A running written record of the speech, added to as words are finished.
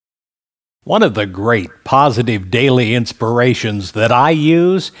One of the great positive daily inspirations that I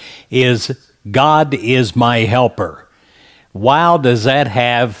use is God is my helper. Wow, does that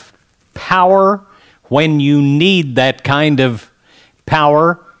have power when you need that kind of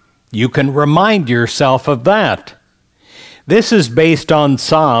power? You can remind yourself of that. This is based on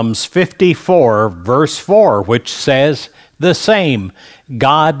Psalms 54, verse 4, which says the same,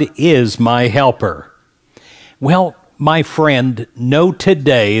 God is my helper. Well, my friend, know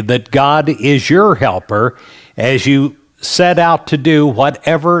today that God is your helper as you set out to do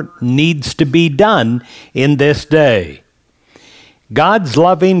whatever needs to be done in this day. God's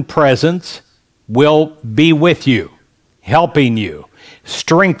loving presence will be with you, helping you,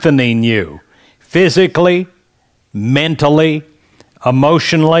 strengthening you physically, mentally,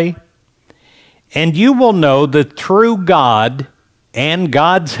 emotionally, and you will know that through God and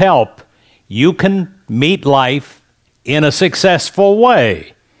God's help, you can meet life in a successful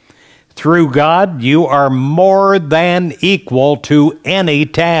way. Through God, you are more than equal to any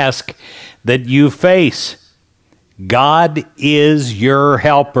task that you face. God is your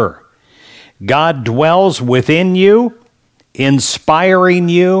helper. God dwells within you, inspiring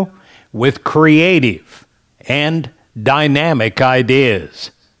you with creative and dynamic ideas.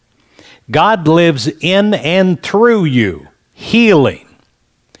 God lives in and through you, healing,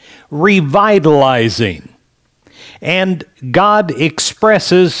 revitalizing, and God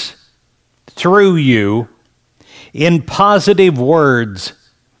expresses through you in positive words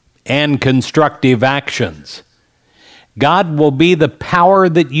and constructive actions. God will be the power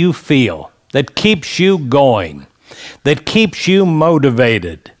that you feel, that keeps you going, that keeps you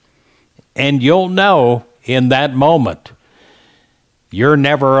motivated. And you'll know in that moment, you're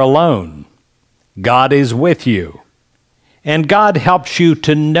never alone. God is with you. And God helps you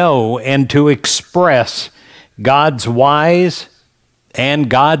to know and to express God's wise and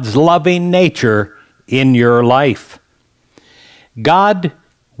God's loving nature in your life. God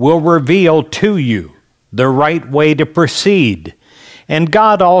will reveal to you the right way to proceed, and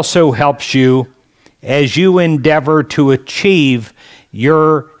God also helps you as you endeavor to achieve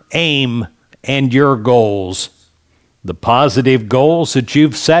your aim and your goals. The positive goals that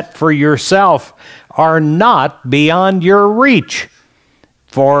you've set for yourself are not beyond your reach,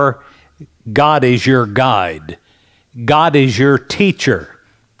 for God is your guide. God is your teacher.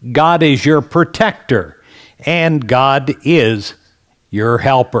 God is your protector. And God is your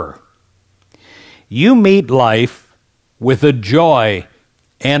helper. You meet life with a joy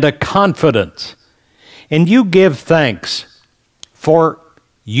and a confidence, and you give thanks, for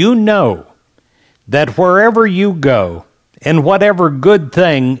you know that wherever you go and whatever good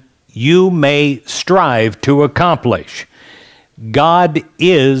thing you may strive to accomplish, God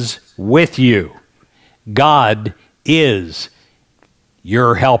is with you. God is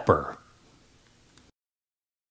your helper.